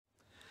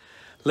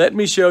Let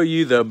me show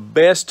you the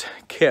best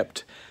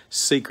kept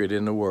secret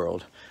in the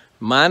world.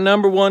 My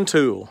number one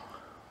tool,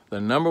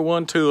 the number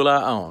one tool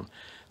I own,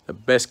 the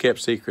best kept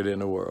secret in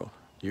the world.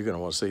 You're gonna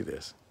wanna see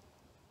this.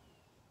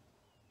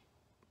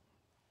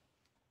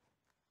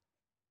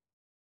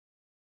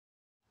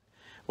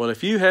 Well,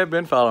 if you have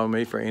been following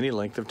me for any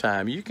length of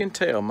time, you can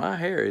tell my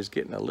hair is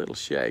getting a little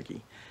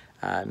shaggy.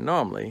 I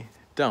normally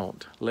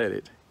don't let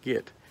it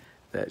get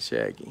that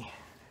shaggy,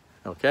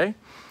 okay?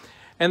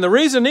 And the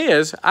reason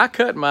is I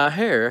cut my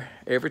hair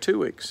every 2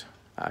 weeks.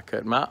 I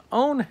cut my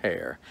own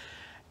hair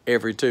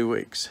every 2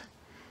 weeks.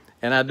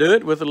 And I do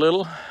it with a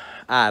little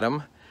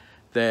item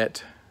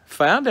that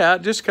found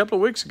out just a couple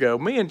of weeks ago.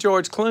 Me and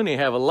George Clooney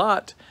have a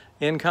lot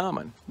in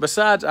common,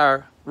 besides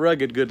our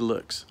rugged good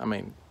looks. I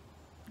mean,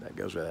 that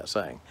goes without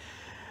saying.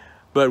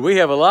 But we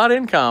have a lot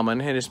in common,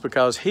 and it's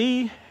because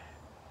he,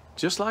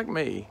 just like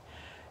me,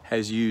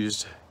 has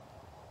used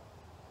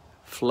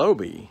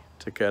FLOWBEE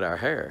to cut our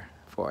hair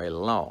for a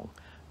long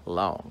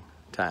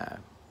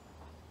time.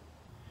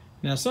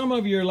 Now, some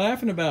of you are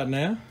laughing about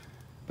now,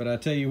 but I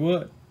tell you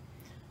what,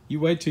 you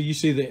wait till you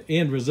see the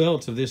end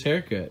results of this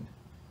haircut.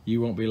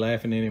 You won't be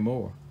laughing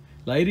anymore.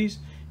 Ladies,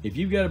 if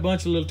you've got a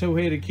bunch of little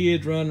toe-headed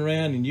kids running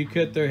around and you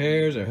cut their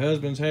hairs, or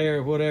husband's hair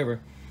or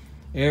whatever,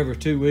 every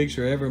 2 weeks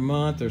or every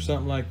month or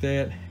something like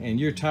that, and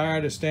you're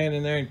tired of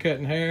standing there and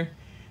cutting hair,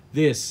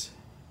 this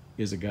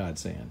is a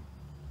godsend.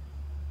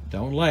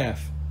 Don't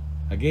laugh.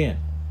 Again,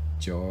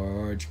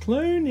 George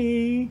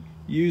Clooney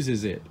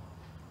uses it.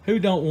 Who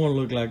don't want to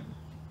look like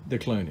the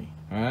Clooney,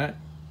 all right?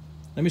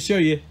 Let me show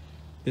you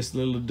this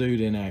little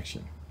dude in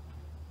action.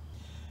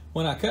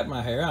 When I cut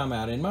my hair, I'm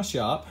out in my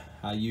shop.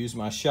 I use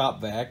my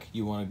shop vac.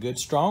 You want a good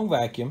strong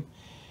vacuum,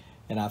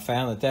 and I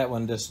found that that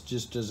one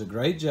just does a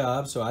great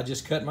job, so I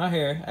just cut my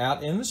hair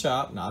out in the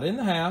shop, not in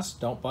the house.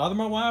 Don't bother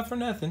my wife or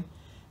nothing.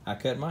 I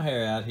cut my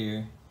hair out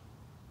here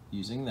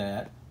using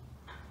that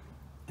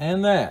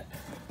and that.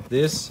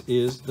 This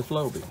is the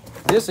FLOWBEE.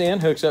 This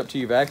end hooks up to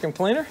your vacuum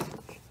cleaner,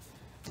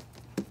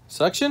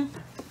 suction,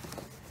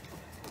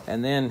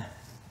 and then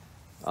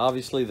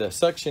obviously the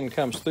suction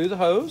comes through the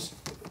hose,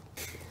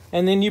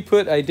 and then you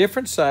put a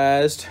different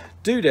sized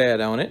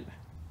doodad on it.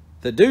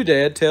 The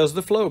doodad tells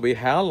the FLOWBEE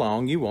how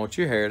long you want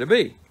your hair to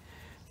be.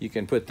 You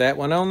can put that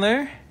one on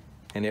there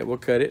and it will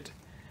cut it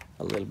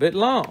a little bit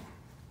long.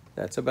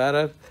 That's about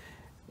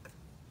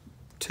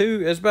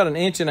it's about 1.5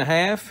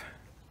 inches.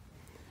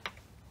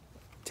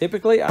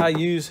 Typically, I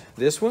use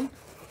this one,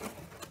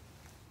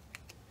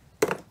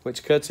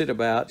 which cuts it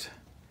about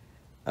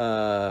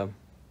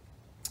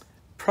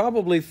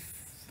probably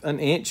 1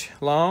 inch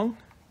long.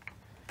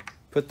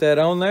 Put that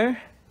on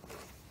there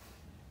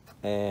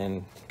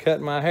and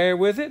cut my hair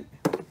with it.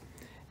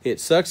 It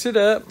sucks it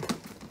up.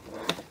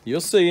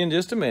 You'll see in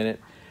just a minute.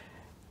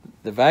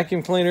 The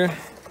vacuum cleaner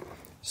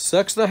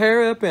sucks the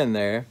hair up in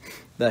there.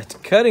 The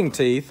cutting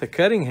teeth, the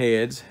cutting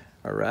heads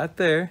are right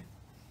there.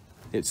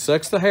 It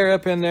sucks the hair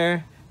up in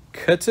there,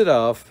 cuts it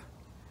off,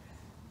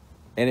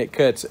 and it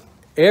cuts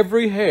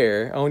every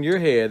hair on your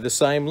head the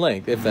same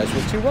length if that's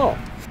what you want.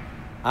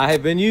 I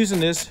have been using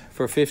this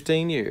for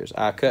 15 years.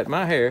 I cut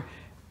my hair,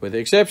 with the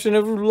exception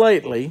of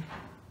lately,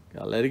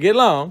 I let it get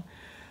long,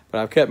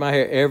 but I've cut my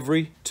hair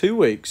every 2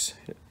 weeks.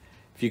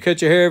 If you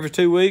cut your hair every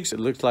 2 weeks, it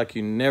looks like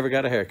you never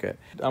got a haircut.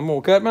 I'm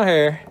gonna cut my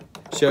hair,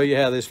 show you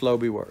how this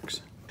FLOWBEE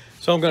works.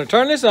 So I'm gonna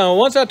turn this on.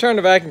 Once I turn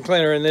the vacuum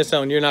cleaner and this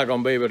on, you're not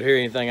gonna be able to hear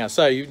anything I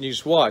say. You can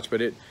just watch, but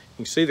you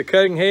can see the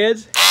cutting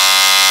heads.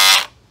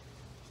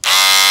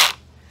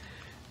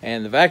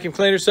 And the vacuum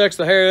cleaner sucks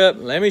the hair up.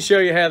 Let me show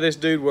you how this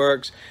dude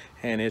works,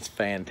 and it's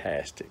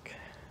fantastic.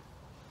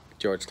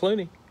 George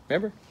Clooney,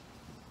 remember?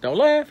 Don't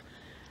laugh.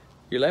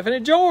 You're laughing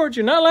at George.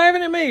 You're not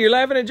laughing at me. You're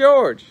laughing at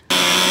George.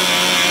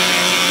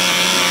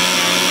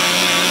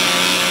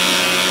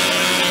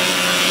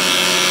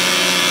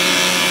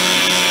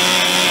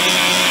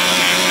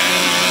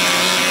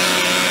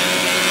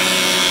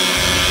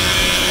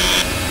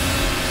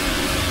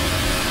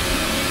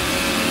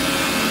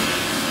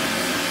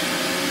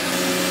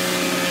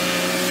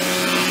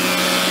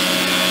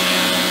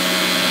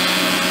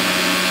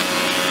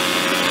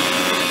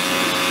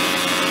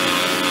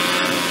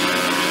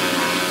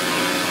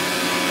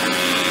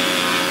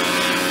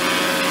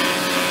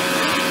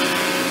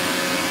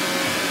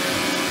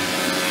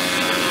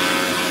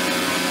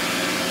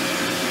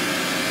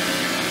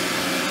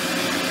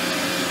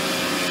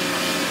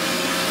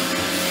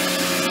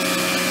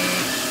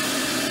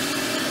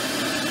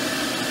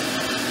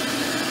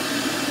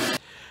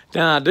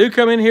 Now I do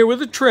come in here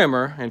with a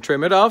trimmer and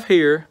trim it off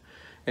here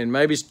and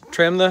maybe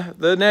trim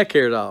the neck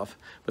hairs off.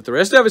 But the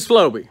rest of it's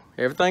FLOWBEE.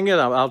 Everything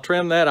else, I'll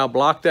trim that, I'll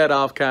block that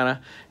off kind of,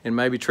 and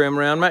maybe trim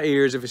around my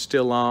ears if it's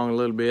still long a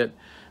little bit.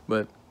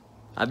 But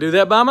I do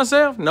that by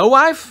myself. No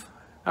wife.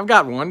 I've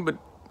got one, but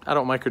I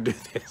don't make her do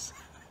this.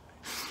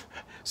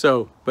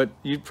 So, but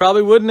you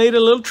probably would need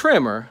a little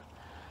trimmer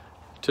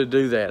to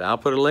do that. I'll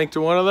put a link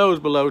to one of those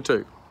below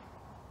too.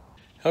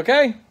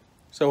 Okay,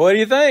 so what do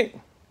you think?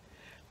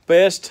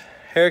 Best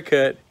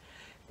haircut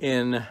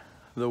in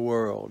the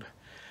world.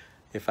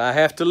 If I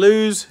have to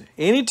lose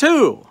any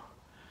tool,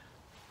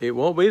 it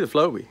won't be the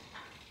FLOWBEE.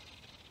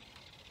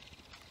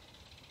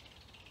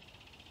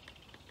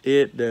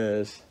 It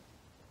does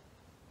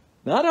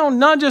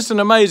not just an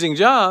amazing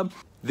job.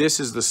 This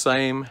is the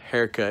same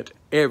haircut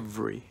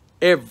every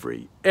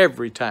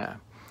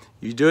time.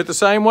 You do it the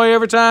same way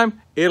every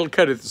time, it'll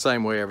cut it the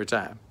same way every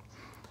time.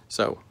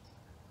 So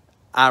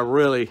I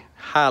really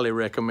highly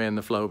recommend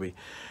the FLOWBEE.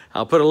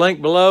 I'll put a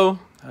link below.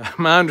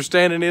 My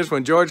understanding is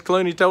when George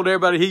Clooney told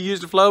everybody he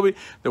used a FLOWBEE,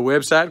 the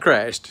website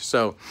crashed.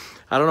 So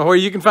I don't know where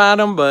you can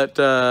find them, but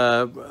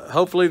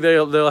hopefully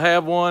they'll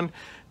have one.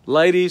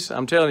 Ladies,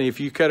 I'm telling you, if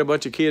you cut a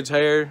bunch of kids'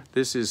 hair,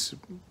 this is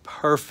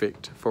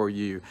perfect for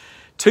you.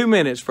 2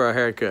 minutes for a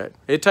haircut.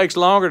 It takes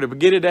longer to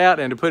get it out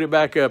and to put it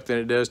back up than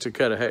it does to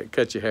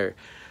cut your hair.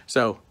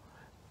 So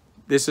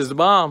this is the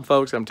bomb,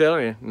 folks. I'm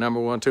telling you,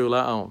 #1 tool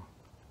I own.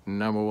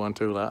 #1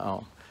 tool I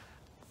own.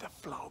 The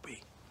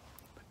FLOWBEE.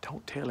 But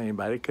don't tell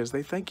anybody because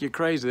they think you're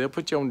crazy. They'll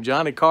put you on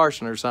Johnny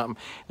Carson or something.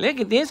 Look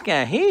at this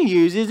guy. He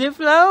uses a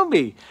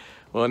FLOWBEE.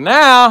 Well,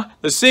 now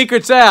the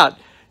secret's out.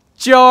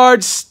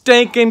 George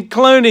stinking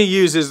Clooney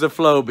uses the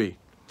FLOWBEE.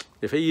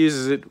 If he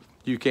uses it,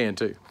 you can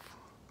too.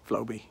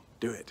 FLOWBEE,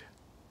 do it.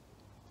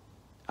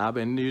 I've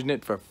been using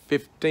it for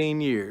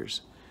 15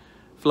 years.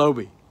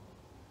 FLOWBEE,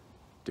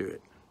 do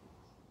it.